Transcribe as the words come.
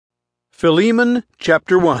Philemon,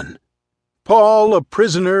 chapter 1. Paul, a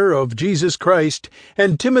prisoner of Jesus Christ,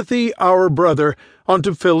 and Timothy, our brother,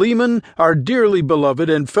 unto Philemon, our dearly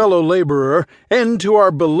beloved and fellow laborer, and to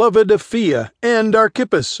our beloved Apphia, and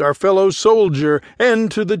Archippus, our fellow soldier,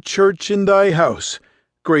 and to the church in thy house.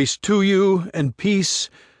 Grace to you, and peace,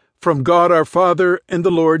 from God our Father and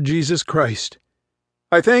the Lord Jesus Christ.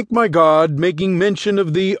 I thank my God, making mention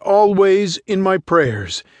of thee always in my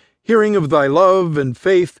prayers, hearing of thy love and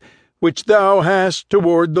faith, which thou hast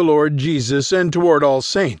toward the Lord Jesus and toward all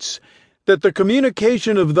saints, that the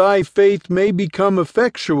communication of thy faith may become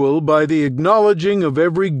effectual by the acknowledging of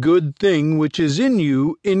every good thing which is in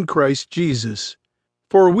you in Christ Jesus.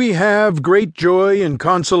 For we have great joy and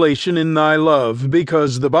consolation in thy love,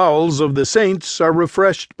 because the bowels of the saints are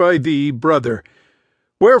refreshed by thee, brother.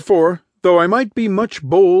 Wherefore, though I might be much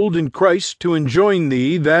bold in Christ to enjoin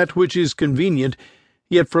thee that which is convenient,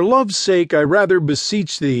 yet for love's sake I rather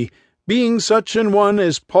beseech thee, being such an one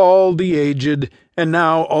as Paul the aged, and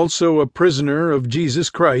now also a prisoner of Jesus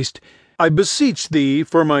Christ, I beseech thee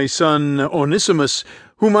for my son Onesimus,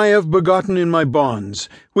 whom I have begotten in my bonds,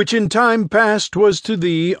 which in time past was to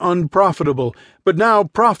thee unprofitable, but now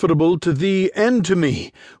profitable to thee and to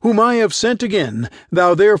me, whom I have sent again.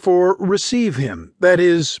 Thou therefore receive him, that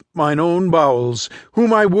is, mine own bowels,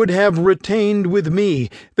 whom I would have retained with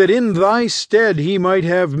me, that in thy stead he might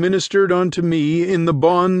have ministered unto me in the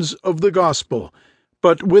bonds of the gospel.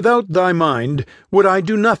 But without thy mind would I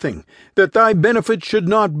do nothing, that thy benefit should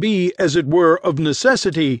not be, as it were, of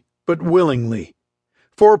necessity, but willingly.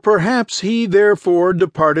 For perhaps he therefore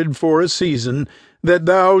departed for a season, that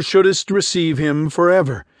thou shouldest receive him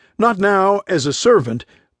forever, not now as a servant,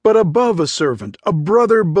 but above a servant, a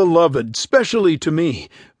brother beloved, specially to me,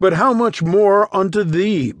 but how much more unto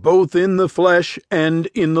thee, both in the flesh and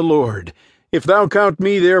in the Lord. If thou count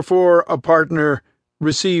me therefore a partner,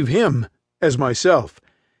 receive him as myself.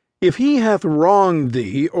 If he hath wronged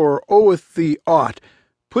thee, or oweth thee aught,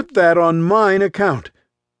 put that on mine account.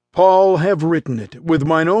 Paul have written it, with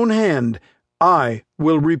mine own hand, I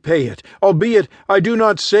will repay it, albeit I do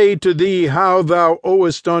not say to thee how thou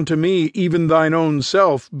owest unto me even thine own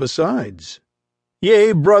self besides.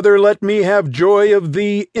 Yea, brother, let me have joy of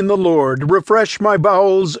thee in the Lord, refresh my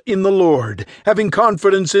bowels in the Lord. Having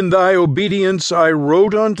confidence in thy obedience, I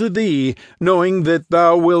wrote unto thee, knowing that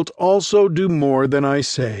thou wilt also do more than I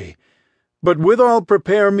say. But withal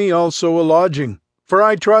prepare me also a lodging, for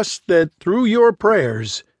I trust that through your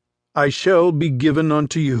prayers I shall be given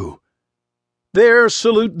unto you. There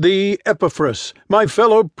salute thee Epaphras, my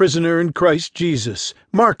fellow prisoner in Christ Jesus,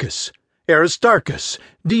 Marcus, Aristarchus,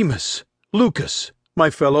 Demas, Lucas, my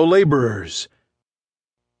fellow laborers.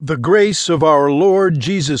 The grace of our Lord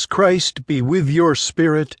Jesus Christ be with your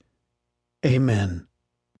spirit. Amen.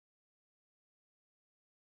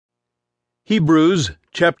 Hebrews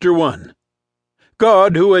chapter 1.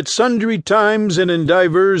 God, who at sundry times and in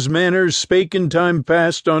divers manners spake in time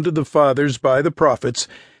past unto the fathers by the prophets,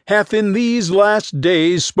 hath in these last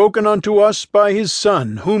days spoken unto us by his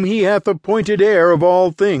Son, whom he hath appointed heir of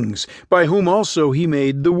all things, by whom also he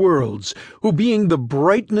made the worlds, who being the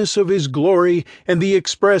brightness of his glory, and the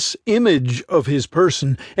express image of his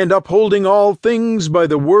person, and upholding all things by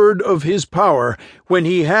the word of his power, when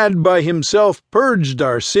he had by himself purged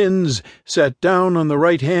our sins, sat down on the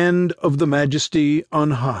right hand of the Majesty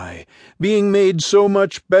on high, being made so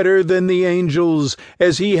much better than the angels,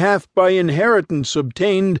 as he hath by inheritance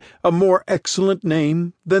obtained a more excellent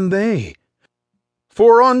name than they.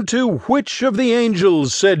 For unto which of the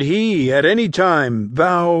angels said he at any time,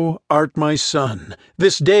 Thou art my Son,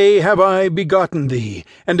 this day have I begotten thee?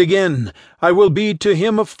 And again, I will be to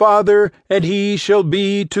him a father, and he shall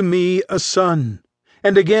be to me a son.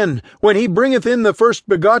 And again, when he bringeth in the first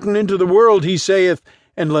begotten into the world, he saith,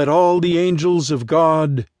 And let all the angels of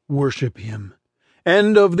God worship him.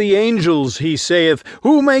 And of the angels he saith,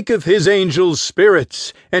 Who maketh his angels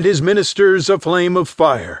spirits, and his ministers a flame of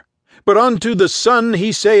fire. But unto the Son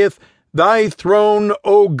he saith, Thy throne,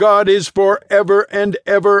 O God, is for ever and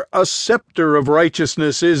ever. A scepter of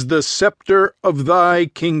righteousness is the scepter of thy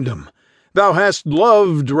kingdom. Thou hast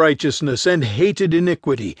loved righteousness and hated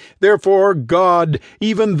iniquity. Therefore God,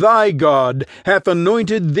 even thy God, hath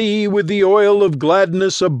anointed thee with the oil of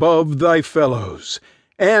gladness above thy fellows.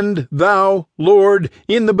 And thou, Lord,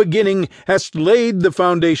 in the beginning hast laid the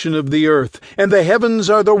foundation of the earth, and the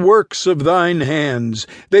heavens are the works of thine hands.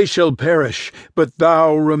 They shall perish, but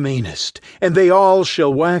thou remainest, and they all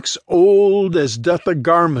shall wax old as doth a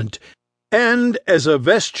garment. And as a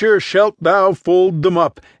vesture shalt thou fold them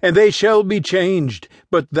up, and they shall be changed,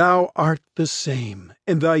 but thou art the same,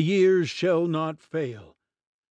 and thy years shall not fail.